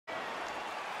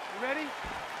ready? All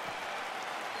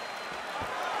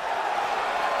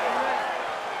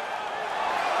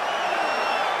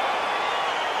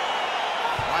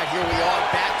right, here we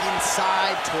are back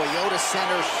inside Toyota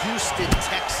Center, Houston,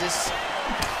 Texas.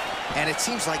 And it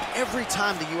seems like every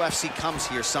time the UFC comes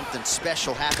here, something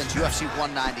special happens. UFC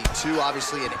 192,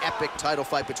 obviously an epic title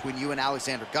fight between you and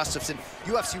Alexander Gustafsson.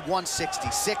 UFC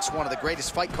 166, one of the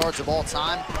greatest fight cards of all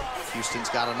time. Houston's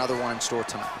got another one in store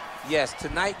tonight. Yes,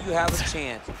 tonight you have a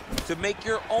chance to make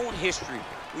your own history.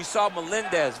 We saw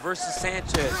Melendez versus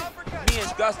Sanchez. Me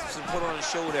and Gustafsson put on a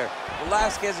show there.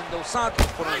 Velasquez and Dos Santos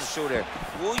put on a show there.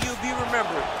 Will you be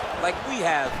remembered like we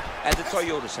have at the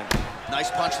Toyota Center?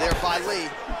 Nice punch there by Lee.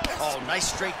 Oh,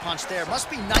 nice straight punch there. Must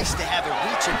be nice to have a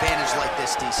reach advantage like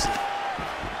this, DC.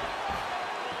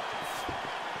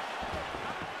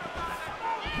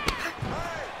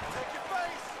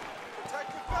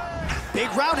 Big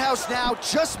roundhouse now,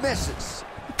 just misses.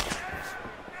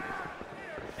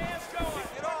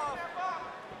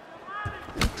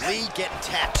 Lee getting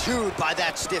tattooed by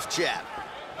that stiff jab.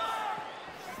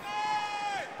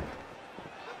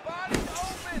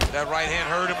 That right hand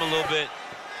hurt him a little bit.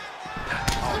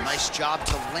 Oh, nice job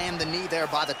to land the knee there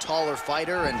by the taller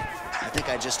fighter, and I think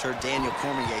I just heard Daniel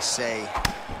Cormier say,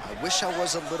 I wish I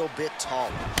was a little bit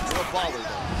taller. You're a baller,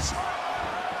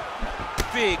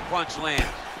 though. Big punch land.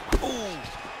 Ooh.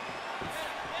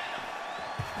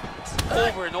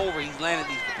 Over and over, he's landing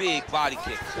these big body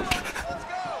kicks.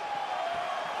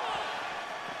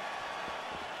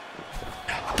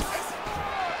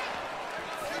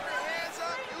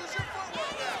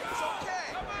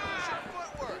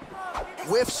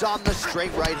 Whiffs on the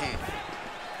straight right hand.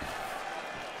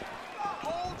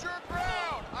 Hold your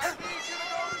ground. I need you to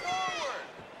go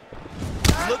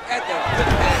forward. Look at that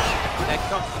whiplash that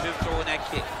comes from him throwing that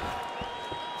kick.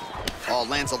 Oh,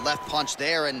 lands a left punch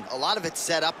there, and a lot of it's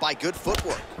set up by good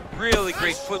footwork. Really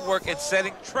great footwork and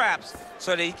setting traps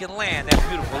so that he can land that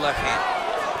beautiful left hand.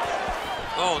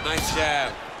 Oh, nice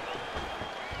jab.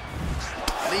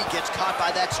 Lee gets caught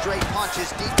by that straight punch.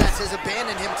 His defense has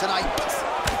abandoned him tonight.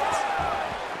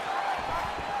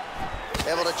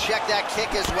 Able to check that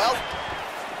kick as well.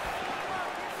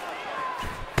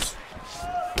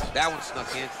 That one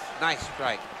snuck in. Nice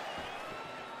strike.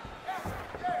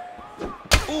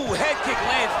 Ooh, head kick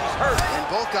lands. He's hurt. And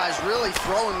both guys really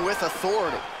throwing with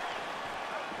authority.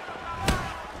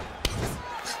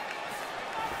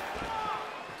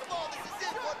 Come on, this is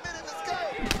it. 1 minute, let's go.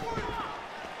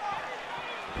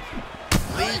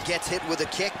 Lee gets hit with a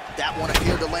kick. That one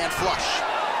appeared to land flush.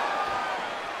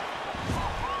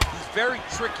 Very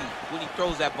tricky when he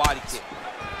throws that body kick.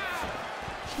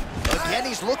 Again,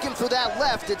 he's looking for that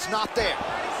left. It's not there.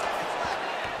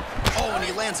 Oh, and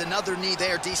he lands another knee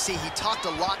there, DC. He talked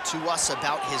a lot to us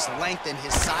about his length and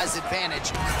his size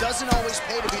advantage. Doesn't always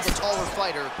pay to be the taller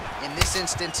fighter. In this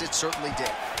instance, it certainly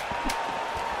did.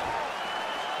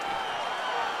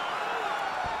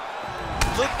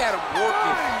 Look at him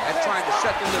working at trying to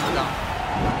shut the liver down.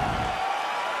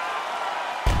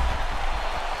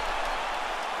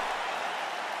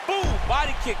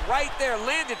 Body kick right there,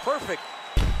 landed perfect.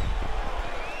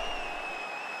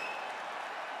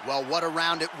 Well, what a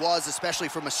round it was, especially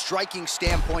from a striking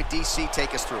standpoint. DC,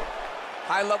 take us through it.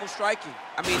 High-level striking.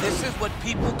 I mean, this is what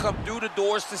people come through the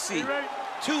doors to see.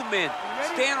 Two men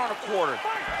stand on a quarter,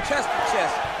 chest to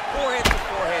chest, forehead to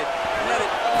forehead, let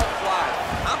it all fly.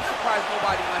 I'm surprised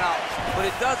nobody went out, but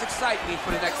it does excite me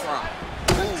for the next round.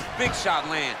 Ooh, big shot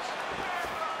lands.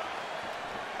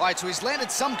 All right, so he's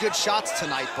landed some good shots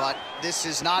tonight, but this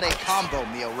is not a combo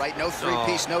meal, right? No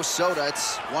three-piece, no soda.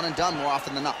 It's one and done more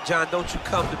often than not. John, don't you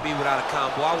come to me without a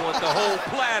combo. I want the whole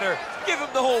platter. Give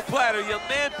him the whole platter, young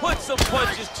man. Put some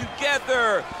punches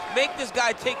together. Make this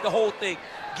guy take the whole thing.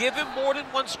 Give him more than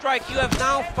one strike. You have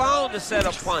now found a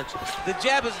setup punch. The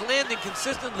jab is landing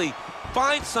consistently.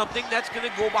 Find something that's going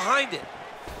to go behind it.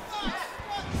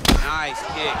 Nice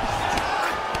kick.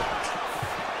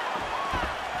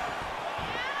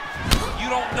 You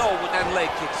don't know when that leg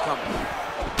kick's coming.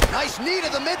 Nice knee to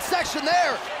the midsection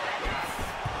there.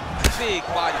 Big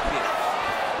body kick.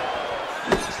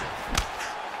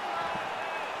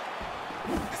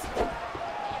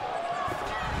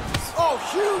 Oh,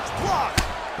 huge block.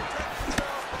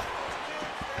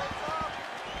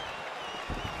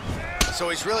 So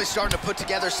he's really starting to put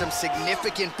together some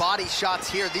significant body shots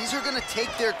here. These are going to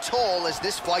take their toll as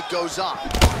this fight goes on.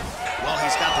 Well,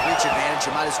 he's got the reach advantage.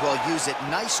 You might as well use it.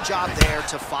 Nice job there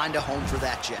to find a home for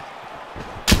that jab.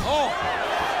 Oh!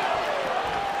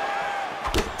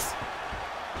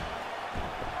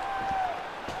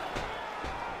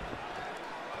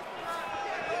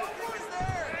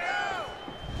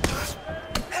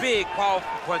 Big, powerful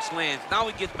punch lands. Now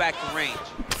he gets back to range.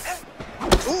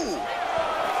 Ooh.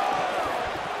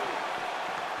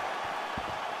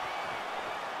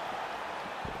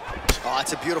 Oh,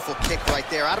 that's a beautiful kick right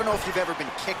there. I don't know if you've ever been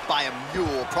kicked by a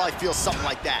mule. Probably feels something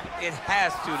like that. It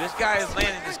has to. This guy is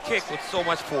landing this kick with so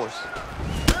much force.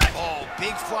 Oh,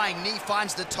 big flying knee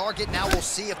finds the target. Now we'll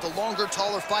see if the longer,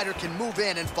 taller fighter can move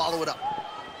in and follow it up.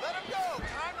 Let him go.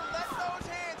 Time to let those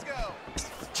hands go.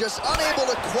 Just unable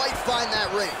to quite find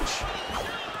that range.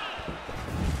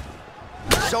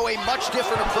 So a much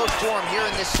different approach for him here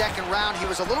in this second round. He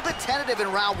was a little bit tentative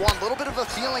in round one, a little bit of a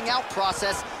feeling out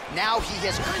process. Now he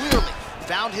has clearly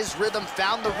found his rhythm,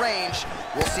 found the range.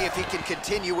 We'll see if he can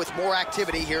continue with more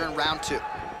activity here in round two.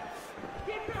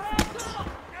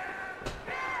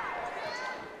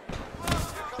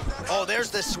 Oh,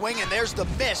 there's the swing and there's the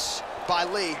miss by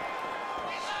Lee.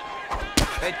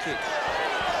 Head kick.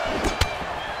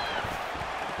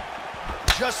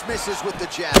 Just misses with the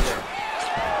jab there.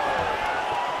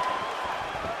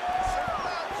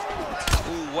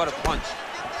 Ooh, what a punch.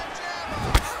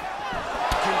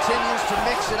 Continues to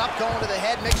mix it up, going to the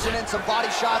head, mixing in some body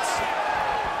shots.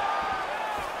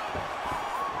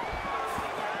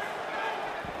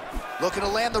 Looking to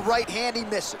land the right hand, he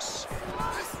misses.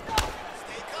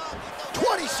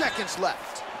 20 seconds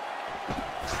left.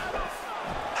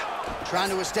 Trying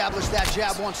to establish that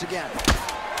jab once again.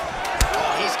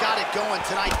 Oh, he's got it going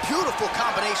tonight. Beautiful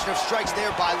combination of strikes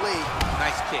there by Lee.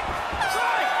 Nice kick.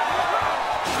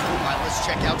 All right, let's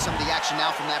check out some of the action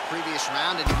now from that previous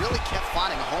round, and he really kept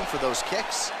finding a home for those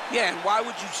kicks. Yeah, and why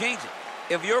would you change it?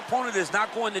 If your opponent is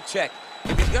not going to check,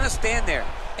 if he's going to stand there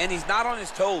and he's not on his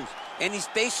toes and he's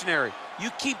stationary, you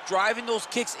keep driving those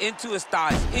kicks into his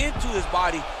thighs, into his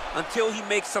body, until he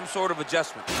makes some sort of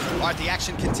adjustment. All right, the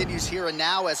action continues here and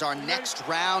now as our next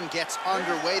round gets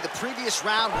underway. The previous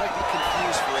round won't be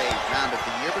confused for a round of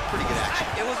the year, but pretty good action.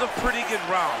 It was a pretty good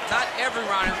round. Not every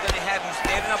round is going to have you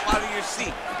standing up out of your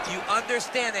seat. You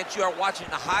understand that you are watching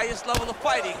the highest level of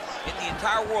fighting in the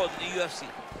entire world in the UFC.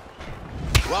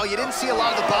 Well, you didn't see a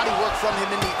lot of the body work from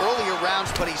him in the earlier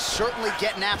rounds, but he's certainly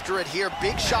getting after it here.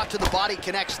 Big shot to the body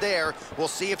connects there. We'll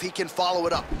see if he can follow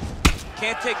it up.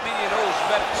 Can't take many of those, you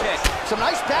better check. Some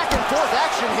nice back and forth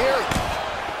action here.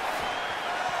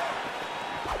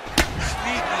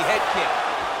 Sneaky head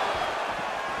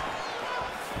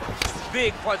kick.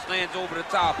 Big punch lands over the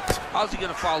top. How's he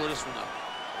gonna follow this one up?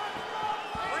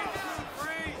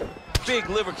 Big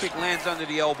liver kick lands under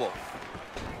the elbow.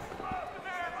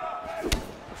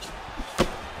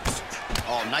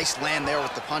 Oh, nice land there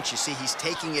with the punch. You see, he's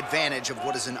taking advantage of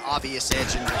what is an obvious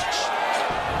edge and reach.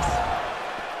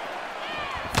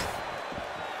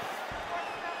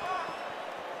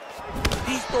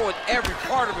 He's throwing every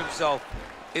part of himself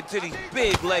into these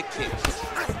big leg kicks.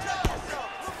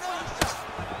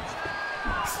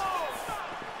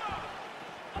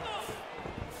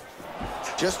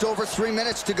 Just over 3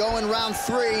 minutes to go in round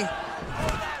three.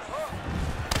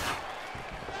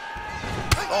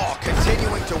 Oh,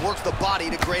 continuing to work the body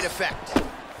to great effect.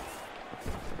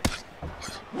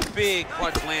 Big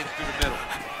punch lands through the middle.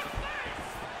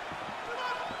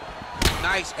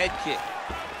 Nice head kick.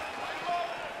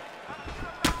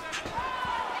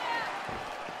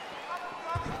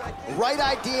 Right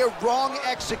idea, wrong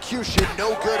execution. No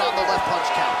good on the left punch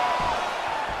count.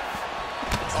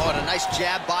 Oh, and a nice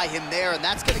jab by him there, and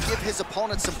that's going to give his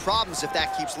opponent some problems if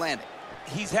that keeps landing.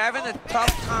 He's having a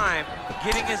tough time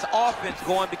getting his offense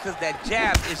going because that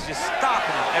jab is just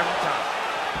stopping him every time.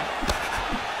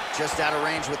 Just out of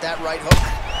range with that right hook.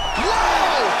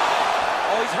 Whoa!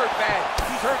 Oh, he's hurt bad.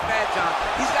 He's hurt bad, John.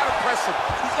 He's got to press him.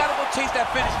 He's got to go chase that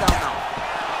finish down now.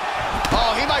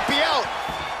 Oh, he might be out.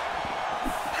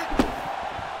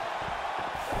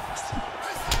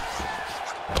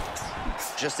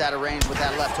 Just out of range with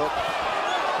that left hook.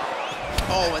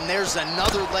 Oh, and there's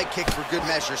another leg kick for good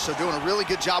measure. So doing a really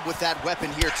good job with that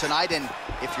weapon here tonight. And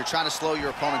if you're trying to slow your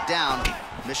opponent down,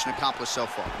 mission accomplished so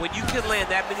far. When you can land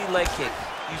that many leg kicks,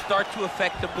 you start to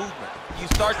affect the movement. You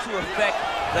start to affect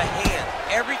the hand.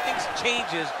 Everything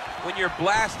changes when you're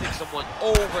blasting someone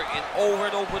over and over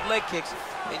and over with leg kicks,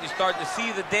 and you're starting to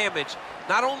see the damage,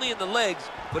 not only in the legs,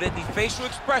 but in the facial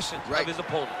expressions of his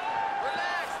opponent.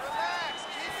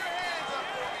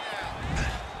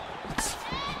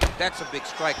 That's a big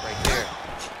strike right there.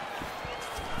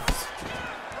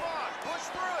 Come on, push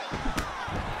through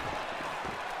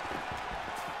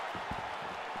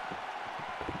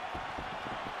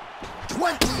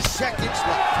it. 20 seconds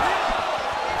left.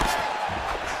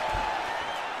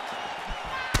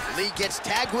 Lee gets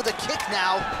tagged with a kick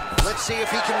now. Let's see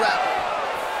if he can wrap.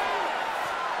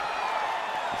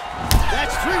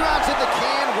 That's 3 rounds in the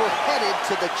can. we're headed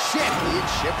to the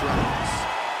championship rounds.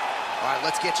 All right,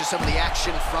 let's get you some of the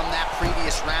action from that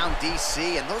previous round,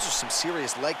 DC, and those are some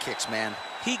serious leg kicks, man.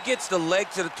 He gets the leg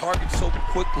to the target so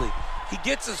quickly. He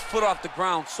gets his foot off the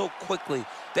ground so quickly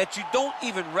that you don't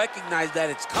even recognize that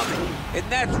it's coming, and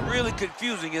that's really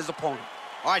confusing his opponent.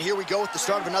 All right, here we go with the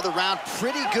start of another round.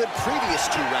 Pretty good previous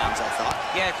 2 rounds, I thought.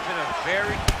 Yeah, it's been a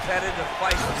very competitive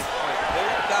fight to this point.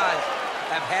 Both guys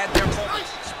have had their moments,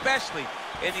 especially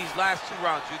in these last 2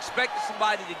 rounds. You expected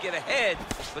somebody to get ahead,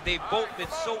 but they've both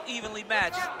been so evenly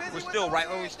matched. We're still right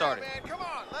where we started. Come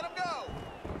on, let him go.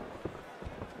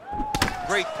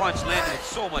 Great punch landed with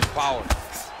so much power.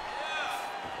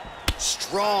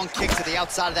 Strong kick to the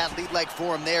outside of that lead leg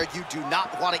for him there. You do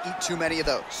not want to eat too many of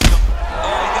those. Oh,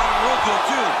 he got him real good,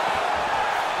 too.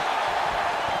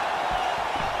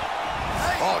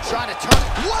 Oh, trying to turn.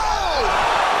 Whoa!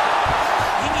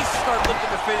 He needs to start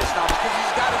looking to finish now because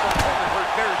he's got his opponent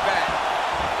hurt very bad.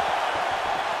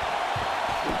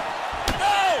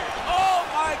 No! Oh,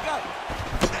 my God.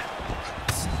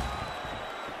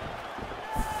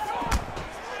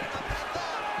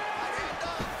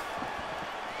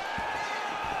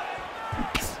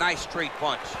 Nice straight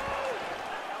punch.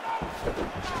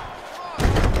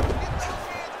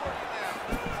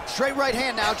 Straight right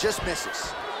hand now, just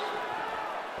misses.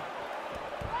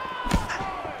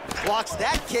 Blocks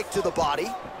that kick to the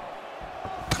body.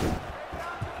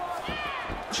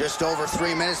 Just over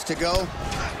 3 minutes to go.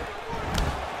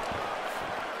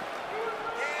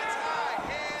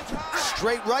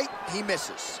 Straight right, he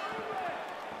misses.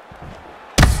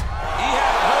 He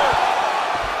had him hurt.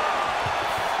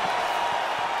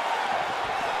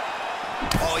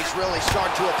 Oh, he's really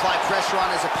starting to apply pressure on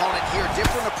his opponent here.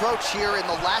 Different approach here in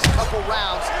the last couple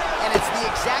rounds, and it's the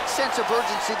exact sense of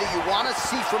urgency that you want to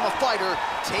see from a fighter.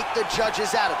 Take the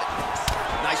judges out of it.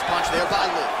 Nice punch there by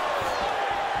Lou.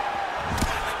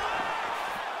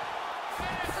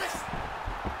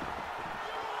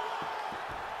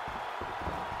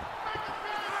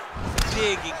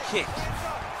 Dig and kick.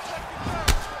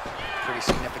 Pretty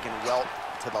significant welt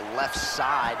to the left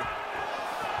side.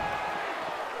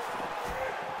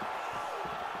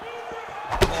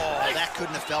 Oh, that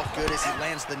couldn't have felt good as he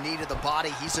lands the knee to the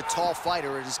body. He's a tall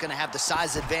fighter and is going to have the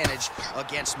size advantage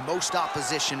against most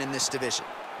opposition in this division.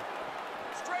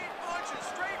 Straight punches,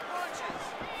 straight punches.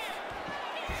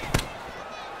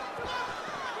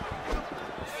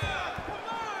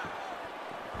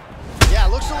 Yeah,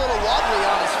 looks a little wobbly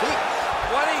on his feet.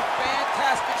 What a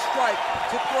fantastic strike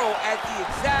to throw at the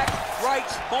exact right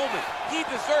moment. He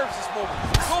deserves this moment.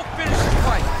 Go finish the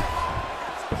fight.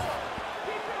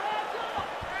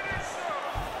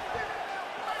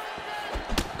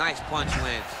 Nice punch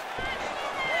lands.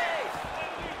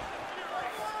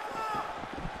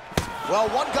 Well,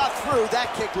 one got through.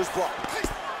 That kick was blocked.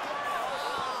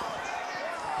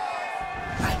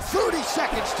 30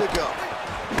 seconds to go.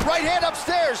 Right hand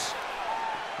upstairs.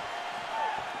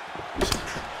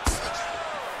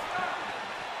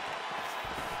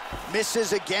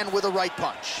 Misses again with a right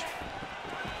punch.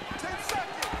 10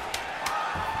 seconds.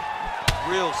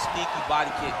 Real sneaky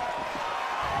body kick.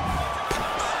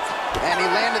 And he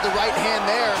landed the right hand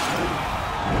there.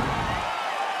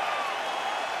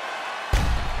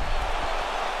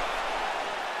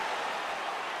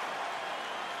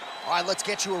 All right, let's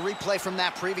get you a replay from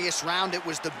that previous round. It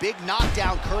was the big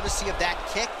knockdown courtesy of that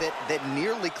kick that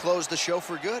nearly closed the show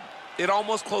for good. It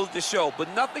almost closed the show, but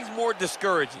nothing's more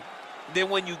discouraging than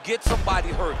when you get somebody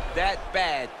hurt that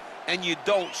bad and you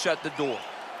don't shut the door.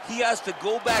 He has to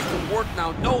go back to work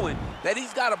now knowing that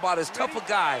he's got about as tough a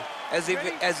guy as he's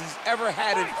ever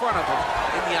had in front of him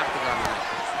in the octagon tonight.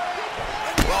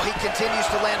 Well, he continues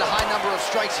to land a high number of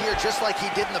strikes here, just like he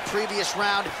did in the previous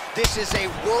round. This is a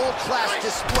world-class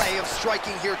display of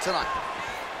striking here tonight.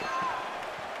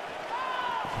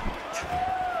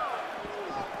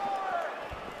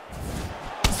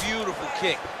 Beautiful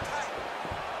kick.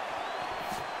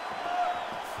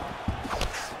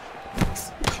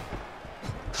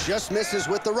 Just misses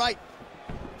with the right.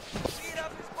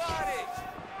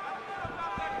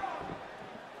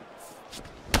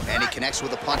 And he connects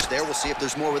with a punch there. We'll see if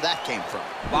there's more where that came from.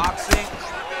 Boxing,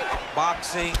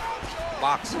 boxing,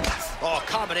 boxing. Oh,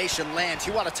 combination lands.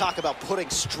 You want to talk about putting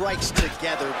strikes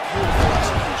together. Beautiful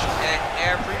execution. And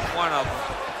every one of them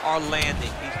are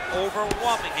landing. He's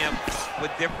overwhelming him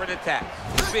with different attacks.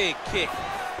 Big kick.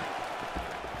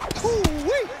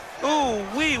 Ooh-wee.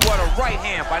 Ooh-wee, what a right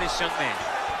hand by this young man.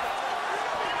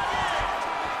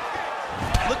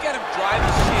 Look at him drive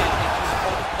his chin into his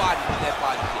opponent's body with that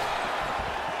body kick.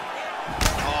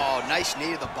 Oh, nice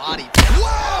knee to the body.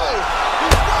 Whoa!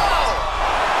 Whoa!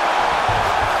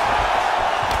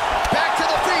 Back to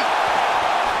the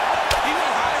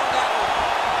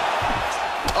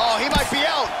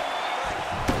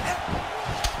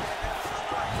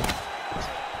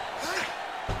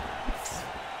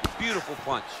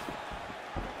punch.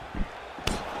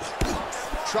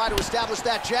 Try to establish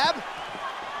that jab.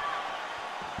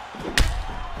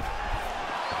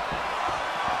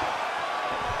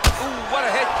 Ooh, what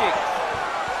a head kick.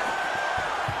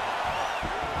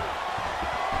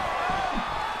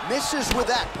 Misses with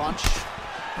that punch.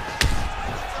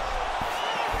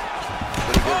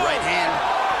 Pretty good right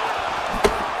hand.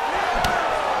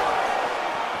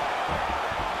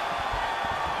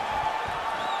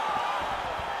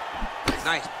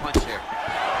 Nice punch there.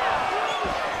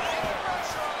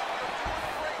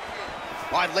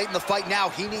 All right, late in the fight now,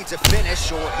 he needs a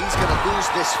finish or he's going to lose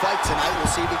this fight tonight.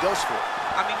 We'll see if he goes for it.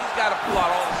 I mean, he's got to pull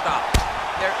out all the stops.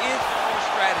 There is no more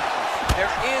strategy.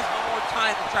 There is no more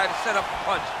time to try to set up a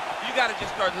punch. You got to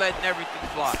just start letting everything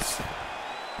fly.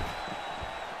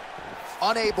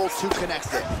 Unable to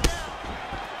connect it.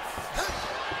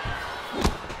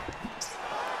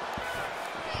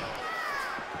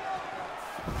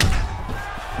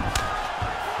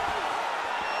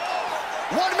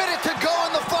 One minute to go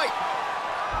in the fight.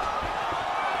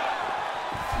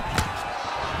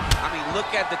 I mean,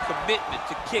 look at the commitment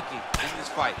to kicking in this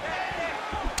fight.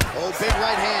 Oh, big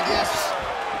right hand, yes.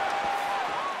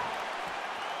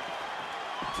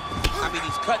 I mean,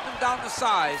 he's cutting them down to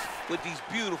size with these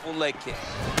beautiful leg kicks.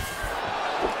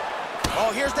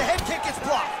 Oh, here's the head kick, it's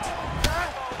blocked.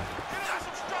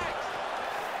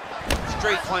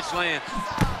 Straight punch lands.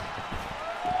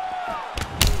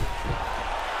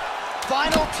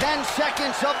 Final 10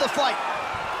 seconds of the fight.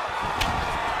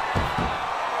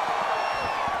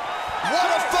 What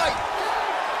a fight!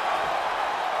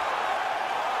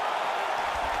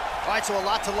 All right, so a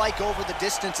lot to like over the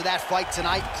distance of that fight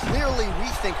tonight. Clearly, we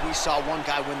think we saw one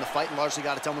guy win the fight and largely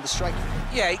got it done with the striking.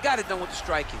 Yeah, he got it done with the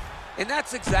striking. And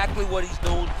that's exactly what he's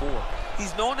known for.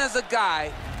 He's known as a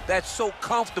guy that's so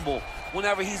comfortable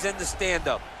whenever he's in the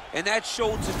stand-up. And that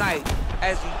showed tonight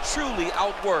as he truly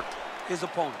outworked his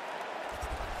opponent.